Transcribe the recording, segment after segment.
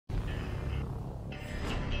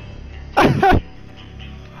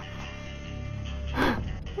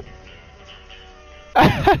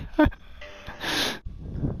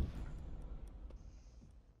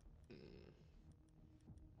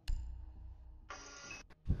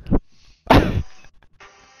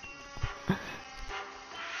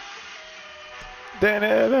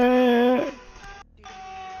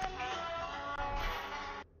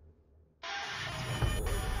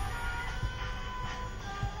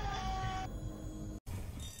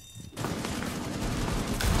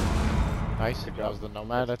Nice. That was the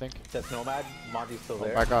Nomad, I think. That's Nomad. Monty's still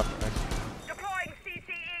there. Back off. Nice. Deploying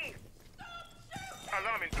CCE.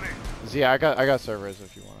 Alarm in place. Z, I got servers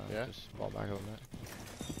if you wanna Yeah? just fall back a little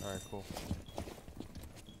bit. Alright, cool.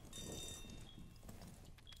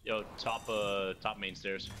 Yo, top main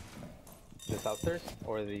stairs. The south stairs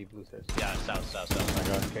or the blue stairs? Yeah, south. Oh my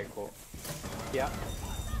god. Okay, cool. Yeah.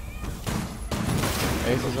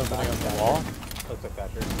 Ace is opening up the wall. Looks like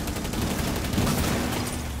Thatcher.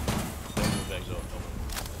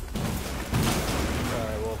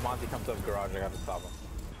 Alright, well if Monty comes up garage, I gotta stop him.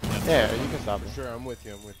 Yeah, you can stop him. Sure, I'm with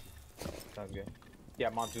you, Sounds good. Yeah,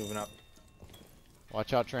 Monty's moving up.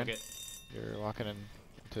 Watch out, Trent. Okay. You're walking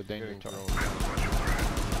into danger Getting tunnel.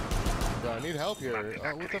 thrown. Yo, I need help here.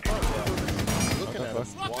 What the fuck? Looking at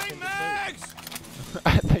us. Swapping mags!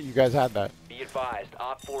 I thought you guys had that. Be advised,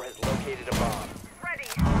 Op 4 has located a bomb. Ready.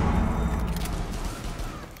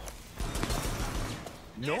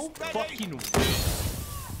 No fucking way.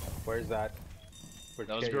 Where's that? Where'd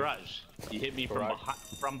That you was get you? garage. You hit me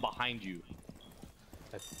from behind you.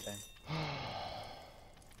 That's the thing.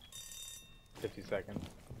 50 seconds.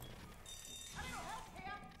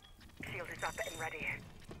 Shield is up and ready.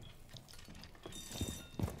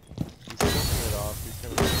 He's smoking it off. He's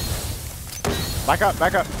gonna... Back up,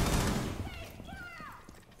 back up.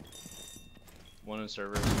 One in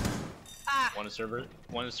servers.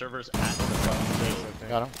 One in servers at the front.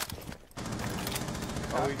 Got him.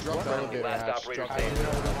 Oh, he dropped the elevator Last hatch. operator Dropped I the didn't know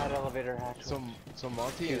elevator they hatch. had elevator hatch. So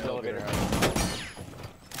Monty Use and elevator elevator hatch.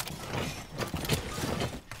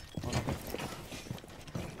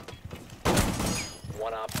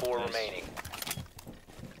 One Op 4 Nice. remaining.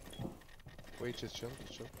 Wait, just chill,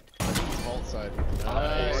 just chill. Vault side. Op 4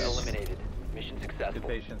 Nice. eliminated. Mission Good successful.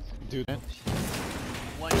 patience. Dude. Oh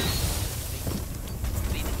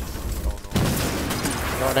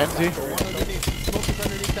Going empty. no. One underneath. Smoke is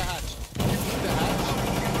underneath the hatch. Underneath the hatch.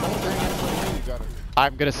 Oh, the hatch right there. You got it.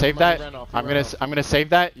 I'm gonna save mind, that. he ran off, he I'm ran gonna off. I'm gonna save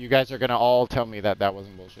that. You guys are gonna all tell me that that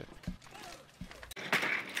wasn't bullshit.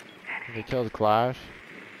 They killed Clash.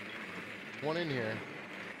 One in here.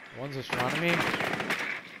 One's astronomy. You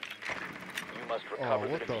must Oh, recover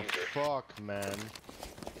what the the diffuser. fuck, man?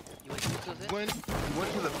 He went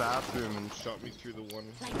to the bathroom and shot me through the one.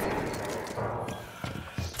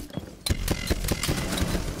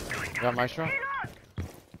 Got Maestro.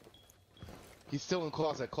 He's still in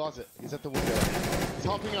closet. He's at the window. He's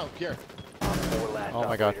hopping out. Here. Op 4 last Oh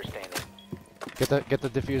my God. operator standing. Get the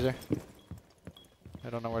diffuser. I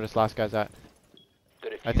don't know where this last guy's at.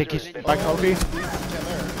 The I think diffuser he's has by been Kobe. Yeah,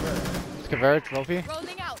 there. It's Kavera trophy.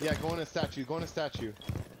 Rolling out. Yeah, go in a statue.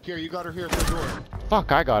 Here, you got her here for the door.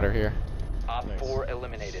 Fuck, I got her here. Op Nice. 4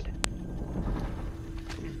 eliminated.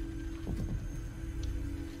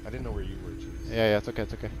 I didn't know where you were, jeez. Yeah, it's okay,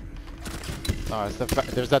 it's okay. No, it's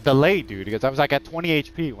there's a delay, dude, because I was like at 20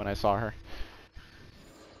 HP when I saw her.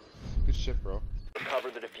 Good shit, bro. Recover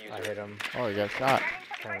the I diffuser. hit him. Oh, you got shot.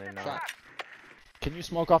 Apparently not. Shot. Can you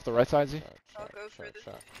smoke off the right side, Z? I'll go for the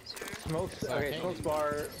Shot. diffuser. Smokes. not Okay, Kane. smokes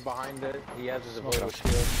bar behind it. He has his Smoke avoidable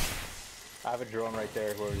out. shield. I have a drone right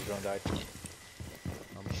there. Whoever's drone died.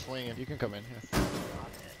 I'm swinging. You can come in here.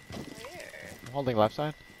 Where? I'm holding left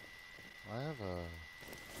side. I have a...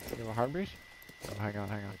 You have a hard breach? Oh, hang on.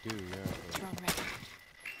 I do, yeah. Drone ready.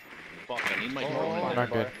 Fuck, I need my Oh, drone. Oh, Behind not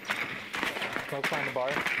the bar. good. Smokes behind the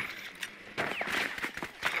bar.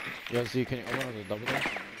 Yo, Z, can you open the double door?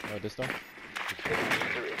 Oh, this door? The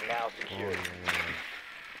diffuser is now Oh, secured.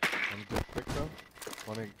 yeah. Wanna do it quick, though?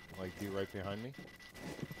 Wanna, like, be right behind me?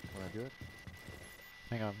 When I do it?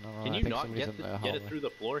 Hang on, no, Can I you think not somebody's get in the get hallway. it through the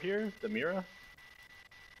floor here? The Mira?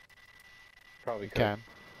 Probably You could. can.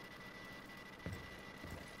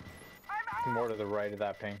 More to the right of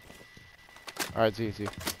that ping. Alright, Z.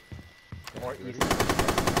 More east. Main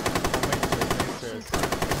stairs.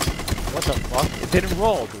 What the fuck? It didn't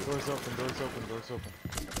roll, dude. Doors open.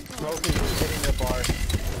 Smoke is hitting the bar.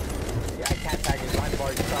 Yeah, I can't tag it. Behind the bar,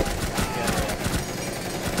 you stop.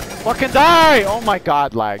 Fucking die! Oh my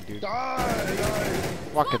god, lag, dude. Die!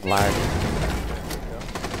 Fucking lag.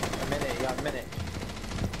 A minute, you got a minute.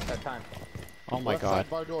 That time. Oh my Left god. side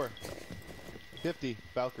bar door. 50,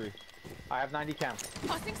 Valkyrie. I have 90 cam.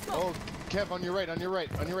 Tossing smoke. Oh, Kev, on your right,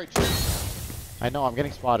 Chip. I know, I'm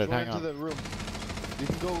getting spotted. Go Hang into on. the room. You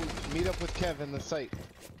can go meet up with Kev in the site.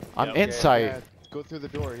 I'm Yeah, okay. inside. Yeah, go through the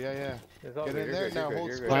door. Yeah, yeah. It's all Get good, in you're there good, now, you're hold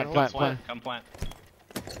good, you're Plant, good. plant, Plant, plant. come plant.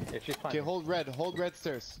 Yeah, she's Okay, fine. hold red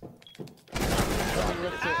stairs. Coming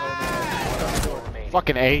red stairs. Oh no, door.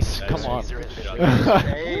 Fucking ace. That Come is on. Diffuser has been Shut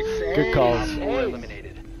secured. Ace, Good ace, calls. Op 4 ace.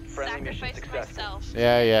 eliminated. Friendly mission Sacrifice successful. myself.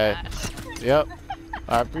 Yeah, yeah. That. Yep.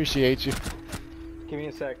 I appreciate you. Give me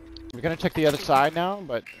a sec. We're gonna check the other side now,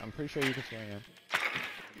 but I'm pretty sure you can swing in.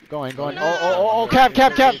 Go in, go in. No. Oh, Cap.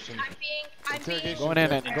 I'm being. Going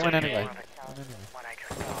in it. Going anyway. One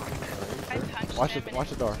extra dog. I punched Watch him the, and watch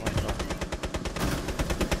the door. Watch the door.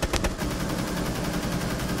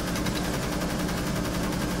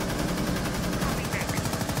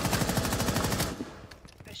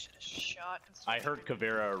 I should have shot. I hurt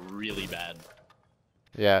Kavera really bad.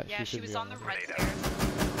 Yeah, Yeah, she she should was be on the there. red stairs.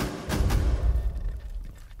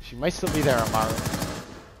 She might still be there, Amaru.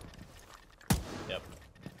 Yep.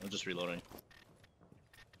 I'm just reloading.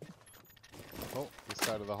 Oh, this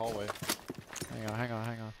side of the hallway. Hang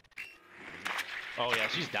on. Oh yeah,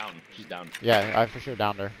 she's down. She's down. Yeah, I for sure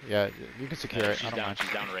downed her. Yeah, you can secure Yeah, it. I she's don't down. mind.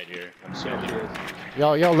 She's down right here. I'm just Yeah, gonna she leave is.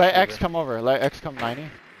 her. Yo, let X come over. Let X come 90.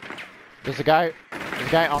 There's a guy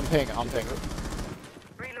on ping,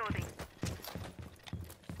 Reloading.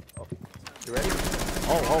 You ready?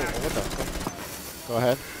 Oh, what the? Go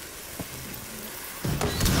ahead.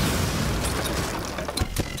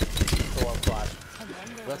 Go up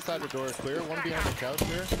flash. Left side of the door clear. One behind the couch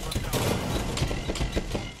here.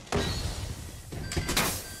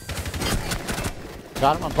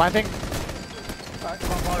 Got him. I'm planting.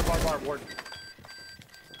 Bar, ward.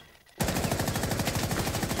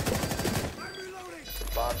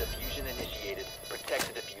 Bomb diffusion initiated.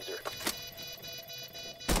 Protect the diffuser.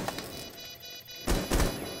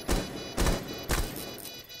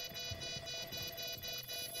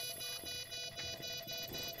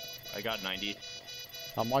 I got 90.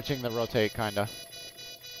 I'm watching the rotate, kinda.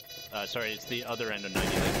 Sorry, it's the other end of 90.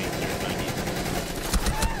 That means there's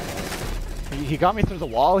 90. He got me through the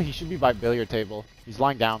wall. He should be by billiard table. He's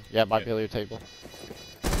lying down. Yeah, by Okay. billiard table.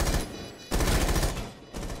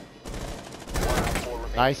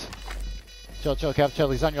 Nice. Chill, Kev, chill.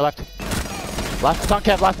 He's on your left. Last one's on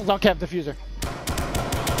Kev, diffuser.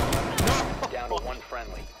 Down to one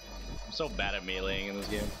friendly. I'm so bad at meleeing in this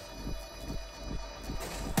game.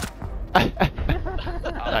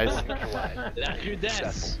 Nice. Neutralized. La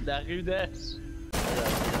rudesse! La rudesse!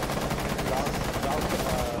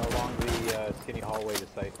 Along the skinny hallway to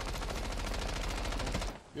site.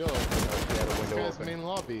 Yo, She had a this window guy's open. main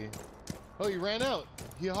lobby. Oh, he ran out.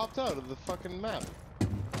 He hopped out of the fucking map.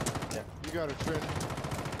 Yeah. You got her, Trin.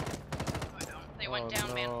 They went Oh, down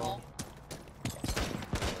no. manhole.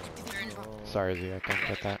 They're in Sorry, Z, I couldn't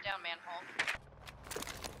get that. down manhole.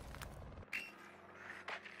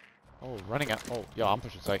 Oh, running out. Oh, yo, I'm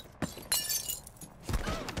pushing sight.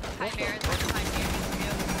 Hi, Bear. They're behind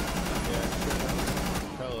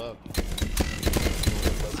Fell up. you.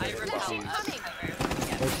 I repelled.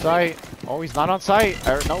 Push sight. Oh, he's not on sight.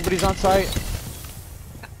 Nobody's on sight.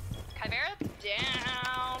 Chimera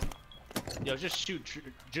down. Yo, just shoot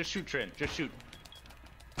Trin. Just shoot.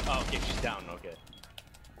 Oh, okay, she's down. Okay.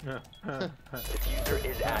 Diffuser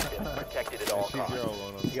is active. Protected at all She's costs. zero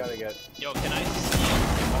alone on You gotta get. Yo, can I see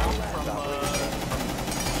from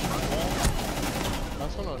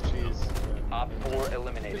Last one on cheese. Op 4 Good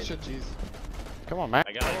eliminated. shit, cheese. Come on, man.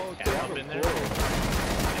 I got a cam up in there.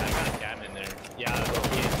 Yeah, I got a cam in there. Yeah,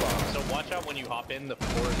 okay. So watch out when you hop in. The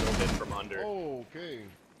floor is open from under. Oh, okay.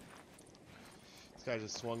 This guy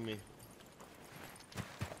just swung me.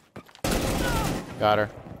 Got her.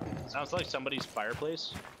 Sounds like somebody's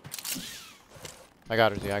fireplace. I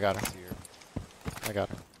got her, Z. I got her. I got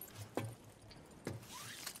her.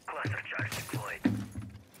 Cluster charge deployed. It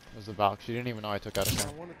was the Valk. She didn't even know I took out a I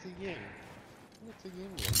cam. wanted to yin.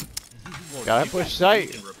 Gotta push You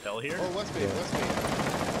sight. can rappel here. Oh, West Main.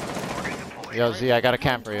 Yo, Z, I got a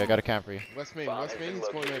cam for you. West Main. Bomb West has Main. been He's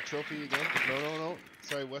going to located. trophy again. No.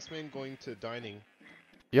 Sorry, West Main going to dining.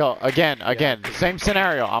 Yo, again, same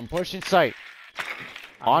scenario. I'm pushing sight.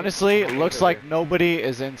 Honestly, it looks like nobody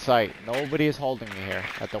is in sight. Nobody is holding me here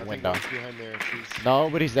at the I think window. one's behind there. Cheese.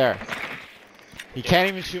 Nobody's there. He can't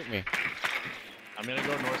even shoot me. I'm gonna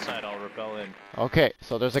go north side. I'll rappel in. Okay,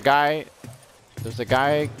 so there's a guy.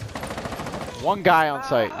 One guy on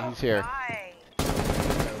site. He's here. Hi.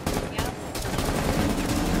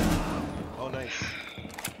 Oh, nice.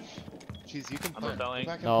 Cheese, you can I'm plant. rebelling.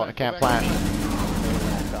 Go back and No, I plant. can't Go back plant.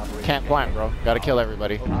 Last operator Can't plant, bro. Gotta kill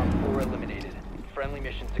everybody. Op 4 eliminated. Friendly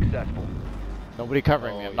mission successful. Nobody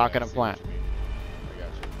covering me. Oh, I'm not yeah, gonna I see plant. what you mean. I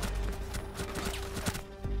got you.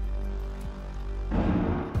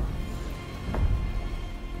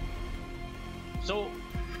 So,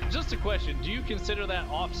 just a question. Do you consider that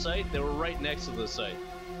off-site? They were right next to the site.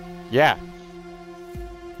 Yeah.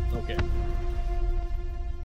 Okay.